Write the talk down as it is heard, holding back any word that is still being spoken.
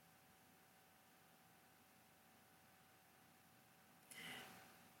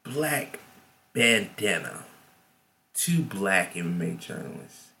black bandana. Two black MMA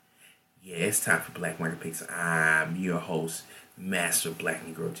journalists. Yeah, it's time for Black Market Picks. I'm your host, Master Black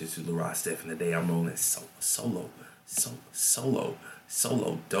Negro Jitsu LaRoss Steph. And today I'm rolling solo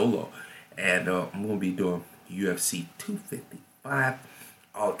dolo. And I'm going to be doing UFC 255.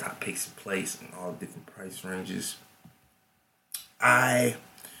 All top picks in place and all different price ranges. I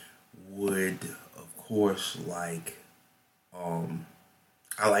would, of course,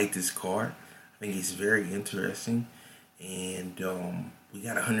 I like this card. I think it's very interesting. And we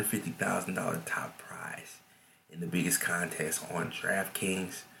got a $150,000 top prize in the biggest contest on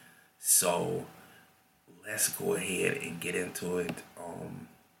DraftKings. So let's go ahead and get into it.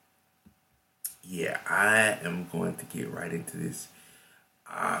 I am going to get right into this.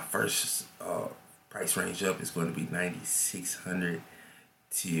 First price range up is going to be $9,600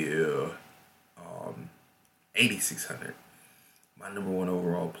 to $8,600. My number one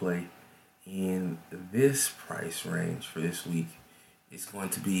overall play in this price range for this week is going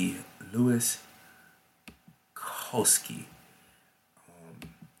to be Louis Koski.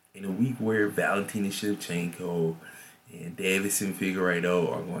 In a week where Valentina Shevchenko and Davison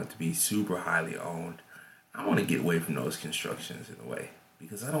Figueredo are going to be super highly owned, I want to get away from those constructions in a way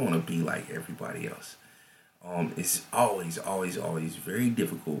because I don't want to be like everybody else. It's always very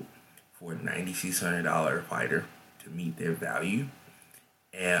difficult for a $9,600 fighter to meet their value.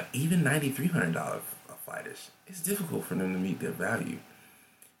 And even $9,300 fighters, it's difficult for them to meet their value.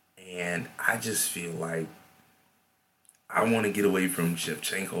 And I just feel like I want to get away from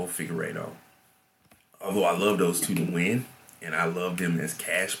Shevchenko, Figueredo. Although I love those two to win, and I love them as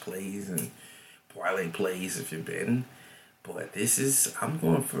cash plays and parlay plays if you're betting. But I'm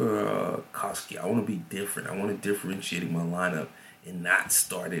going for Koski. I want to be different. I want to differentiate my lineup and not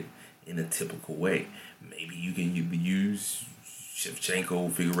start it in a typical way. Maybe you can use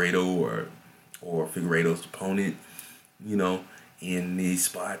Shevchenko, Figueredo, or Figueredo's opponent, in these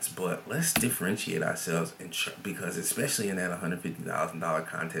spots. But let's differentiate ourselves, because especially in that $150,000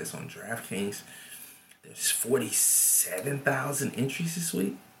 contest on DraftKings, there's 47,000 entries this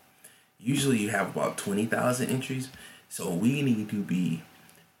week. Usually you have about 20,000 entries. So we need to be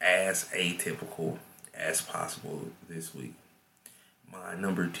as atypical as possible this week. My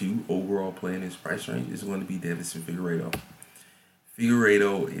number two overall play in this price range is going to be Davison Figueredo.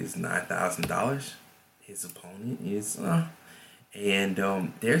 Figueredo is $9,000. His opponent is, and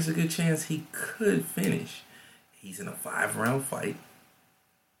there's a good chance he could finish. He's in a 5-round fight.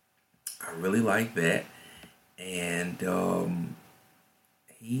 I really like that. And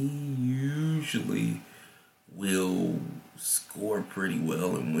he usually will score pretty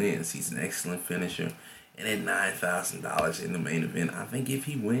well and wins. He's an excellent finisher. And at $9,000 in the main event, I think if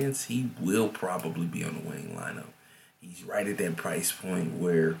he wins, he will probably be on the winning lineup. He's right at that price point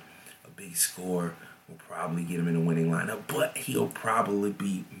where a big score will probably get him in the winning lineup, but he'll probably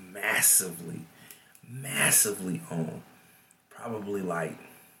be massively on. Probably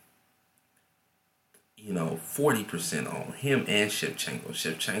 40% on him and Shevchenko.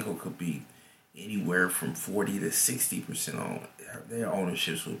 Shevchenko could be anywhere from 40 to 60% on. Their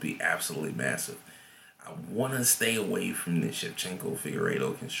ownerships would be absolutely massive. I want to stay away from the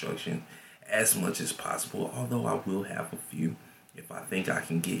Shevchenko-Figueredo construction as much as possible, although I will have a few if I think I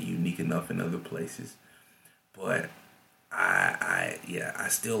can get unique enough in other places. But I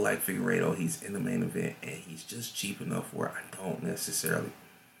still like Figueredo. He's in the main event, and he's just cheap enough where I don't necessarily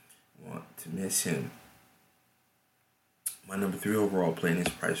want to miss him. My number three overall play in this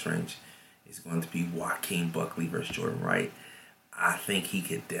price range is going to be Joaquin Buckley versus Jordan Wright. I think he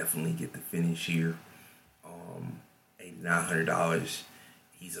could definitely get the finish here. $8,900.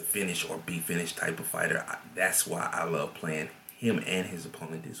 He's a finish or be finished type of fighter. That's why I love playing him and his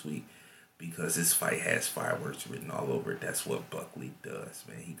opponent this week, because this fight has fireworks written all over it. That's what Buckley does,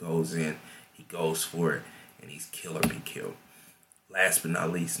 man. He goes in, he goes for it, and he's kill or be killed. Last but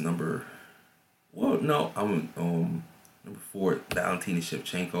not least, number four, Valentina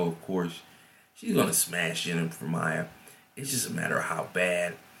Shevchenko, of course. She's going to smash Jennifer Maia. It's just a matter of how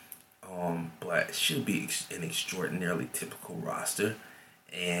bad. But she'll be an extraordinarily typical roster.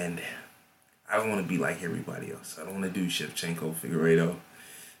 And I don't want to be like everybody else. I don't want to do Shevchenko, Figueredo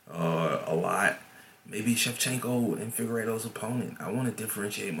a lot. Maybe Shevchenko and Figueredo's opponent. I want to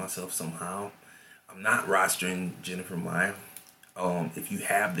differentiate myself somehow. I'm not rostering Jennifer Maia. If you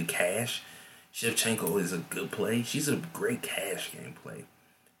have the cash, Shevchenko is a good play. She's a great cash game play.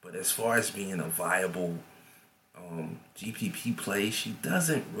 But as far as being a viable GPP play, she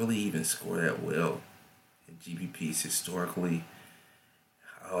doesn't really even score that well in GPPs historically.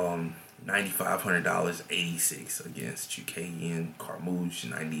 $9,000 $9,500, 86 against Chukagian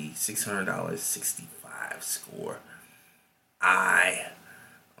Carmouche, $9,600, 65 score.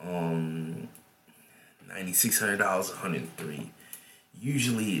 $9,600, 103.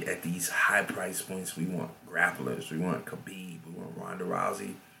 Usually at these high price points, we want grapplers. We want Khabib. We want Ronda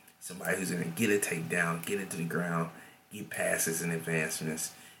Rousey. Somebody who's going to get a takedown, get it to the ground, get passes and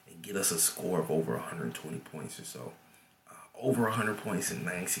advancements, and get us a score of over 120 points or so. Over 100 points and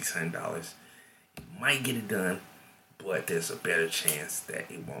 $9,600. It might get it done, but there's a better chance that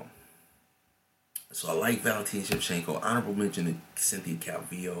it won't. So I like Valentina Shevchenko. Honorable mention to Cynthia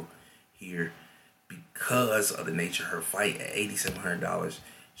Calvillo here because of the nature of her fight at $8,700.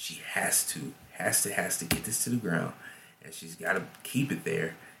 She has to get this to the ground, and she's got to keep it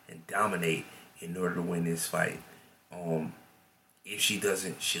there and dominate in order to win this fight. If she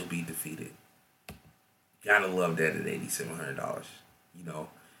doesn't, she'll be defeated. Gotta love that at $8,700.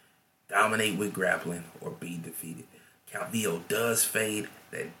 Dominate with grappling or be defeated. Calvillo does fade.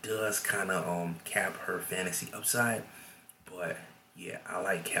 That does kind of cap her fantasy upside. But yeah, I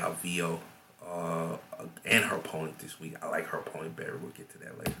like Calvillo and her opponent this week. I like her opponent better. We'll get to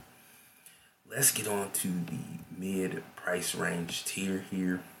that later. Let's get on to the mid price range tier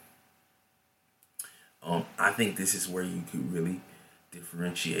here. I think this is where you could really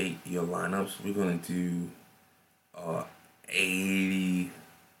differentiate your lineups. We're going to do 80.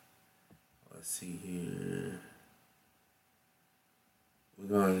 Let's see here. We're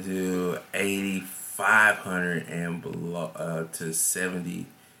going to do 8,500 and below to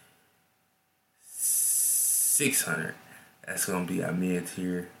 7,600. That's going to be our mid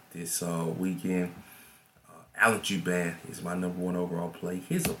tier this weekend. Alan Juban is my number one overall play.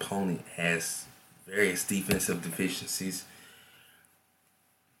 His opponent has various defensive deficiencies.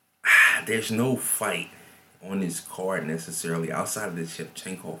 There's no fight on this card necessarily outside of the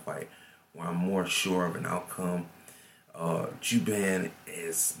Shevchenko fight where I'm more sure of an outcome. Juban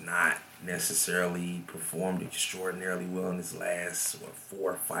has not necessarily performed extraordinarily well in his last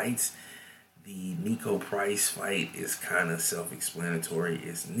 4 fights. The Nico Price fight is kind of self-explanatory.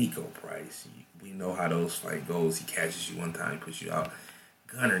 It's Nico Price. We know how those fight goes. He catches you one time, puts you out.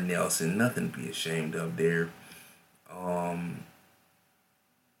 Gunnar Nelson, nothing to be ashamed of there.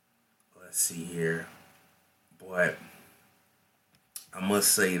 Let's see here. But I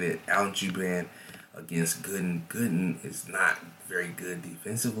must say that Alan Juban against Gooden is not very good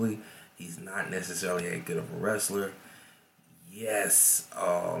defensively. He's not necessarily that good of a wrestler. Yes,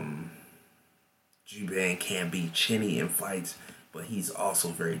 Juban can be chinny in fights, but he's also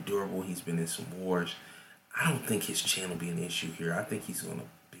very durable. He's been in some wars. I don't think his chin will be an issue here. I think he's going to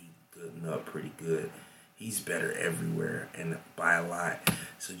be good enough, pretty good. He's better everywhere and by a lot.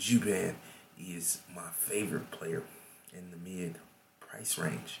 So Juban is my favorite player in the mid price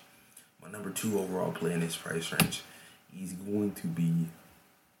range. My number 2 overall player in this price range, he's going to be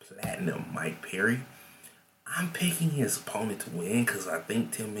Platinum Mike Perry. I'm picking his opponent to win because I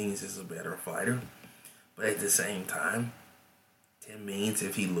think Tim Means is a better fighter. But at the same time, Tim Means,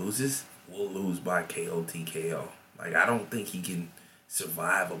 if he loses, will lose by KO TKO. Like, I don't think he can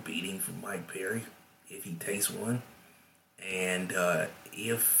survive a beating from Mike Perry if he takes one. And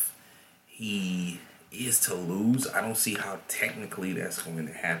if he is to lose, I don't see how technically that's going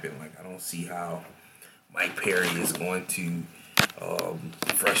to happen. Like, I don't see how Mike Perry is going to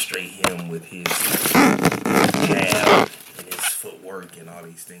frustrate him with his jab and his footwork and all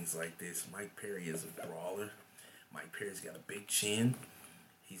these things like this. Mike Perry is a brawler. Mike Perry's got a big chin.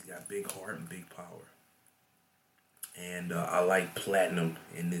 He's got big heart and big power. And I like Platinum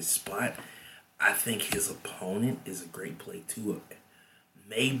in this spot. I think his opponent is a great play too.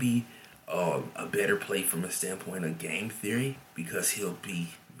 Maybe a better play from a standpoint of game theory because he'll be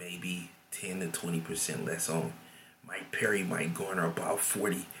maybe 10 to 20% less owned. Mike Perry might garner about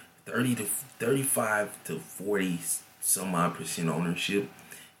 30 to 35 to 40 some odd percent ownership.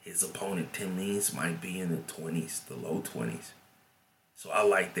 His opponent, Tim Means, might be in the 20s, the low 20s. So I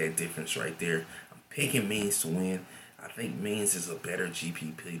like that difference right there. I'm picking Means to win. I think Means is a better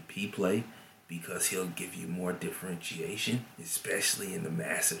GPP play because he'll give you more differentiation, especially in the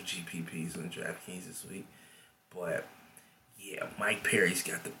massive GPPs on DraftKings this week. But yeah, Mike Perry's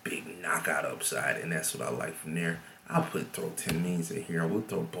got the big knockout upside, and that's what I like from there. I'll throw Tim Means in here. We'll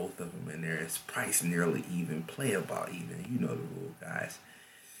throw both of them in there. It's priced nearly even. Play about even. You know the rule, guys.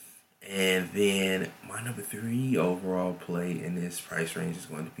 And then my number 3 overall play in this price range is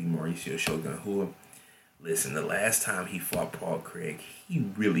going to be Mauricio Shogun Rua. Listen, the last time he fought Paul Craig, he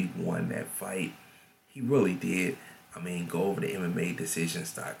really won that fight. He really did. I mean, go over to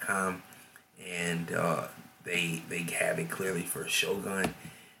MMADecisions.com and they have it clearly for Shogun.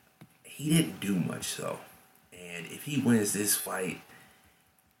 he didn't do much though. And if he wins this fight,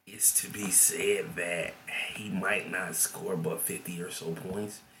 it's to be said that he might not score but 50 or so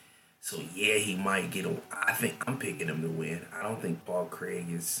points. So yeah, he might get a. I think I'm picking him to win. I don't think Paul Craig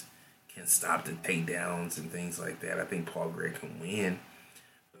can stop the takedowns and things like that. I think Paul Craig can win,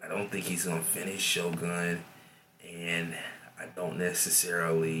 but I don't think he's gonna finish Shogun, and I don't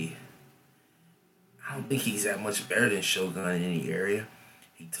necessarily. I don't think he's that much better than Shogun in any area.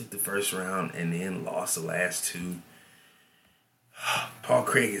 He took the first round and then lost the last two. Paul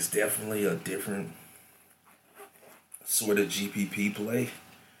Craig is definitely a different sort of GPP play,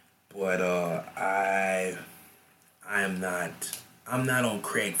 but I'm not on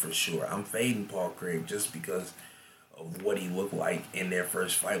Craig for sure. I'm fading Paul Craig just because of what he looked like in their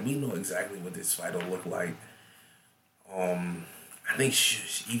first fight. We know exactly what this fight will look like. I think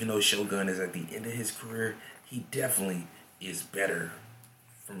even though Shogun is at the end of his career, he definitely is better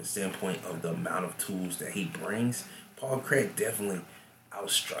from the standpoint of the amount of tools that he brings. Paul Craig definitely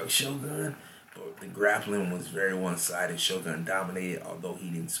outstruck Shogun, but the grappling was very one-sided. Shogun dominated, although he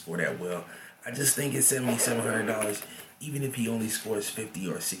didn't score that well. I just think at $7,700, even if he only scores 50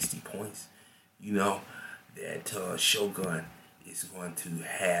 or 60 points, that Shogun is going to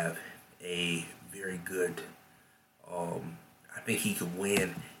have a very good. I think he could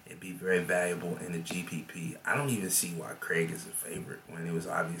win and be very valuable in the GPP. I don't even see why Craig is a favorite when it was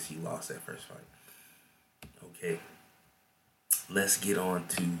obvious he lost that first fight. Okay, let's get on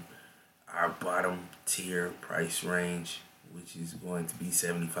to our bottom tier price range, which is going to be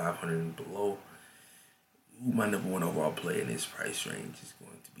 $7,500 and below. My number one overall player in this price range is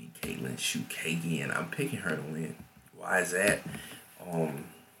going to be Caitlin Chookagian. I'm picking her to win. Why is that?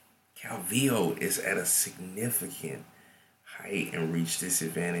 Calvillo is at a significant height and reach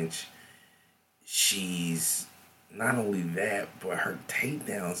disadvantage. She's not only that, but her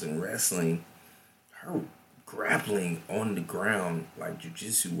takedowns in wrestling, her grappling on the ground, like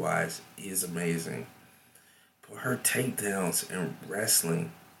jiu-jitsu wise, is amazing. But her takedowns in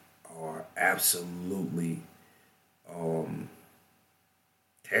wrestling are absolutely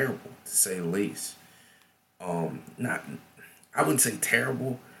terrible, to say the least. Not, I wouldn't say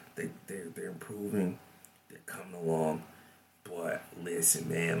terrible. They're improving. They're coming along. But listen,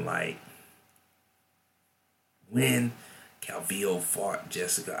 man, like when Calvillo fought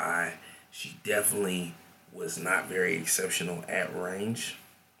Jessica Eye, she definitely was not very exceptional at range.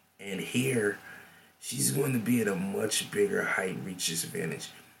 And here, she's going to be at a much bigger height reach disadvantage.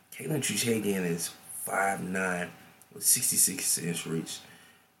 Caitlin Chookagian is 5'9" with 66-inch reach.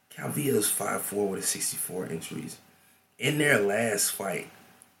 Calvillo's 5'4" with a 64-inch reach. In their last fight,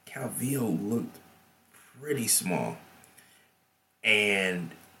 Calvillo looked pretty small.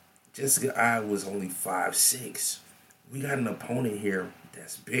 And Jessica Eye was only 5'6". We got an opponent here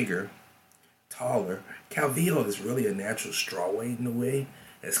that's bigger, taller. Calvillo is really a natural strawweight in a way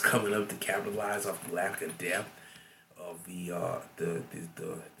that's coming up to capitalize off the lack of depth of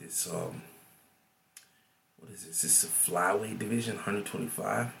this what is this? This is a flyweight division,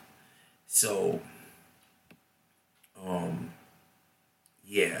 125. So,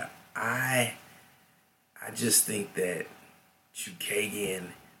 yeah, I just think that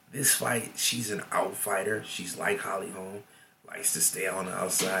Chookagian, this fight, she's an outfighter. She's like Holly Holm, likes to stay on the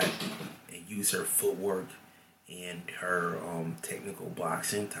outside and use her footwork and her technical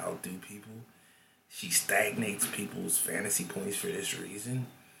boxing to outdo people. She stagnates people's fantasy points for this reason.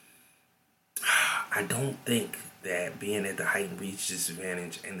 I don't think that being at the height and reach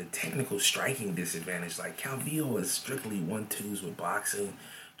disadvantage and the technical striking disadvantage, like Calvillo is strictly 1-2s with boxing.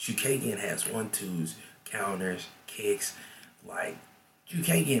 Chookagian has 1-2s, counters, kicks. Like,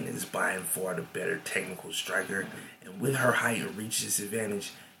 Chookagian is by and far the better technical striker. And with her height and reach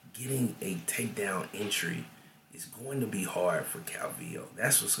disadvantage, getting a takedown entry is going to be hard for Calvillo.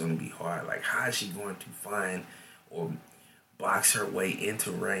 That's what's going to be hard. Like, how is she going to find or box her way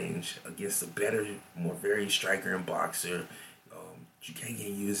into range against a better, more varied striker and boxer?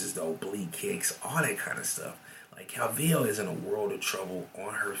 Chookagian uses the oblique kicks, all that kind of stuff. Like, Calvillo is in a world of trouble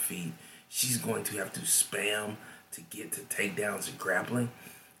on her feet. She's going to have to spam to get to takedowns and grappling.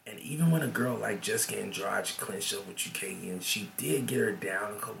 And even when a girl like Jessica Andrade clinched up with Chookagian, she did get her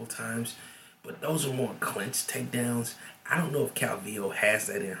down a couple times, but those are more clinched takedowns. I don't know if Calvillo has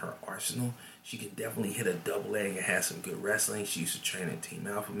that in her arsenal. She can definitely hit a double leg and have some good wrestling. She used to train at Team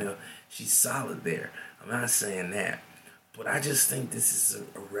Alpha Male. She's solid there. I'm not saying that. But I just think this is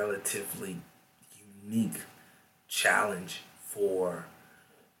a relatively unique challenge for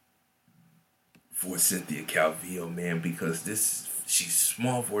Cynthia Calvillo, man, because she's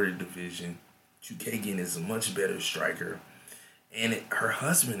small for the division. Chookagian is a much better striker. and her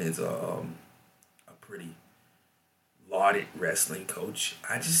husband is a pretty lauded wrestling coach.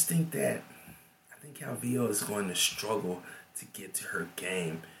 I think Calvillo is going to struggle to get to her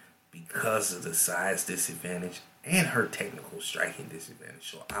game because of the size disadvantage and her technical striking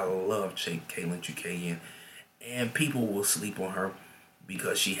disadvantage. So I love Kaylin Chukagian, and people will sleep on her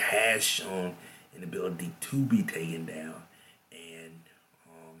because she has shown an ability to be taken down. And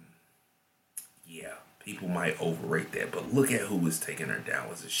yeah, people might overrate that, but look at who was taking her down.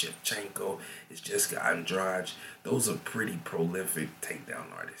 Was it Shevchenko? It's Jessica Andrade. Those are pretty prolific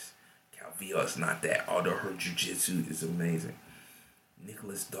takedown artists. Calvillo is not that, although her jiu-jitsu is amazing.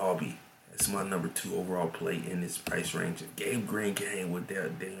 Nicholas Dalby, that's my number 2 overall play in this price range. If Gabe Green can hang with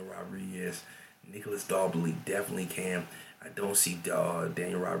Daniel Rodriguez, Nicholas Dalby definitely can. I don't see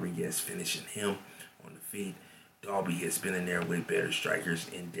Daniel Rodriguez finishing him on the feet. Dalby has been in there with better strikers,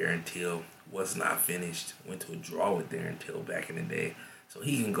 and Darren Till was not finished. Went to a draw with Darren Till back in the day. So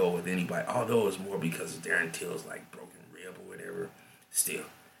he can go with anybody, although it's more because of Darren Till's like broken rib or whatever. Still,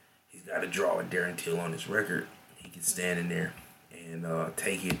 he's got a draw with Darren Till on his record. He can stand in there and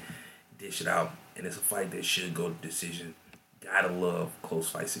take it, dish it out, and it's a fight that should go to decision. Gotta love close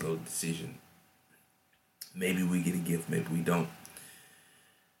fights to go to decision. Maybe we get a gift, maybe we don't.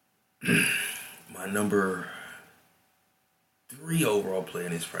 My number 3 overall play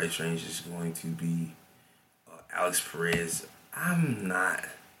in this price range is going to be Alex Perez. I'm not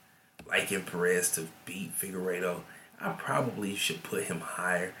liking Perez to beat Figueredo. I probably should put him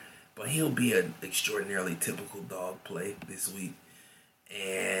higher, but he'll be an extraordinarily typical dog play this week.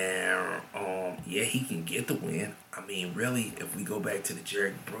 And yeah, he can get the win. I mean, really, if we go back to the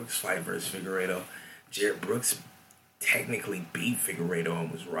Jared Brooks fight versus Figueredo, Jared Brooks technically beat Figueredo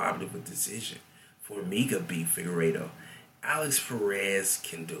and was robbed of a decision. Formiga beat Figueredo. Alex Perez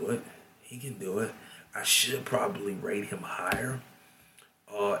can do it. He can do it. I should probably rate him higher.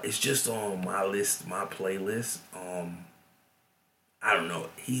 It's just on my list, my playlist. I don't know.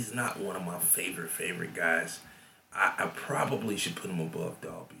 He's not one of my favorite guys. I probably should put him above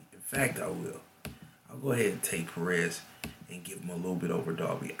Dalby. In fact, I will. I'll go ahead and take Perez and give him a little bit over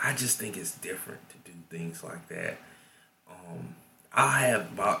Dalby. I just think it's different to do things like that. I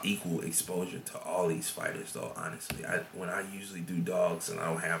have about equal exposure to all these fighters, though, honestly. When I usually do dogs and I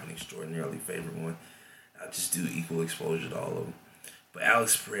don't have an extraordinarily favorite one, I just do equal exposure to all of them. But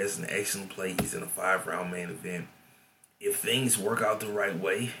Alex Perez is an excellent play. He's in a 5-round main event. If things work out the right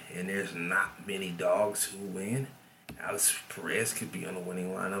way and there's not many dogs who win, Alex Perez could be on the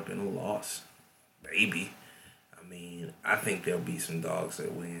winning lineup in a loss. Maybe. I mean, I think there'll be some dogs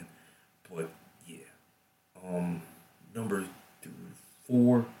that win. But, yeah. Number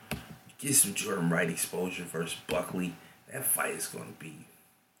 4, get some Jordan Wright exposure versus Buckley. That fight is going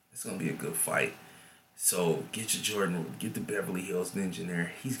to be a good fight. So get your Jordan, get the Beverly Hills Ninja in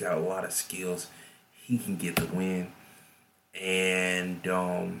there. He's got a lot of skills. He can get the win. And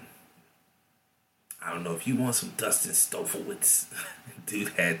I don't know, if you want some Dustin Stolfowitz, do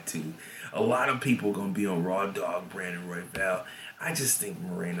that too. A lot of people are going to be on Raw Dog, Brandon Royval. I just think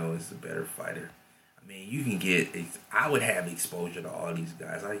Moreno is the better fighter. I mean, you can I would have exposure to all these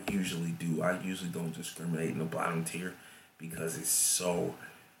guys. I usually do. I usually don't discriminate in the bottom tier because it's so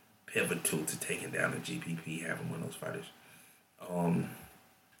pivotal to taking down the GPP, having one of those fighters.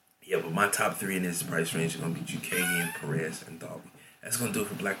 Yeah, but my top 3 in this price range are going to be Chukagian, Perez, and Dalby. That's going to do it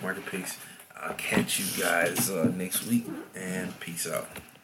for Black Market Picks. I'll catch you guys next week, and peace out.